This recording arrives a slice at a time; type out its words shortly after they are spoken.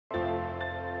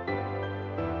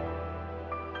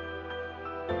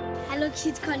Hello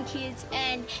KidsCon kids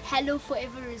and hello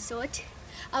Forever Resort.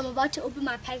 I'm about to open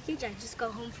my package. I just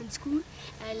got home from school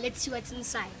and let's see what's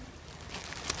inside.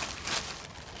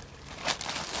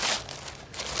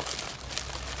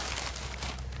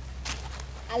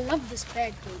 I love this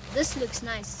bag though. This looks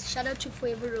nice. Shout out to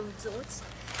Forever Resorts.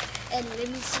 And let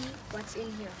me see what's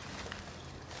in here.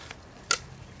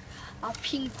 Our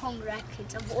ping pong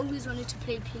rackets. I've always wanted to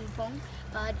play ping pong,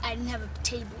 but I didn't have a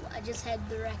table. I just had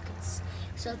the rackets.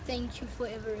 So thank you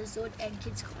Forever Resort and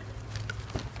KidsCon.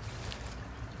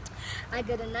 I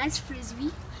got a nice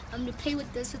frisbee. I'm gonna play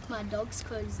with this with my dogs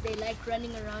because they like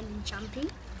running around and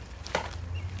jumping.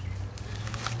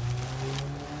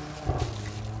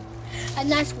 A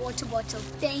nice water bottle.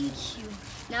 Thank you.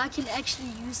 Now I can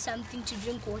actually use something to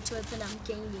drink water with when I'm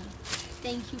gaming.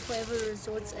 Thank you Forever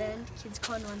Resorts and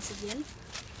KidsCon once again.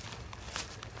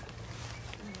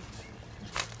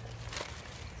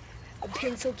 A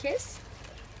pencil case.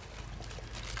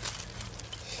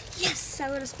 Yes, I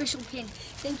got a special pen.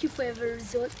 Thank you Forever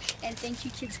Resort and thank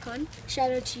you KidsCon. Shout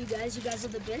out to you guys are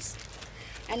the best.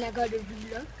 And I got a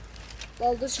ruler.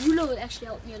 Well, this ruler will actually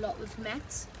help me a lot with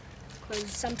maths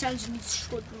because sometimes you need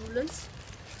short rulers.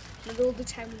 Not all the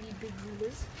time we need big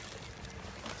rulers.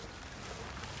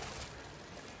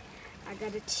 I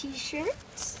got a t-shirt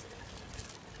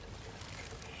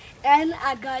and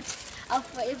I got a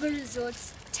Forever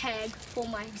Resorts tag for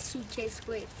my suitcase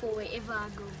for wherever I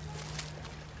go.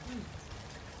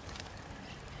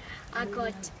 I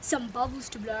got some bubbles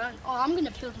to blow around. Oh, I'm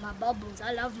gonna play with my bubbles.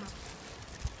 I love my.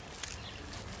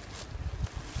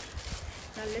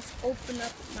 Now let's open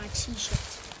up my t-shirt.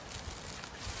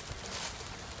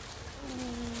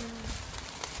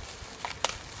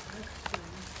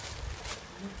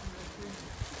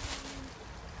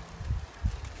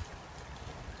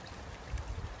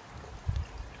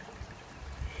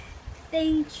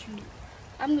 Thank you.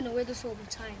 I'm gonna wear this all the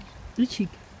time.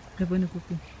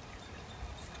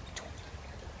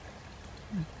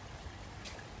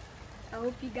 I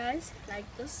hope you guys like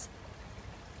this.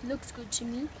 Looks good to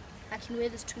me. I can wear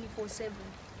this 24/7.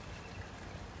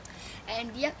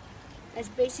 And yeah, that's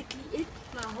basically it.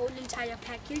 My whole entire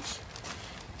package.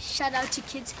 Shout out to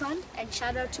KidsCon and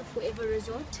shout out to Forever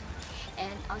Resort.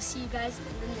 And I'll see you guys in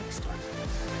the next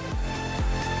one.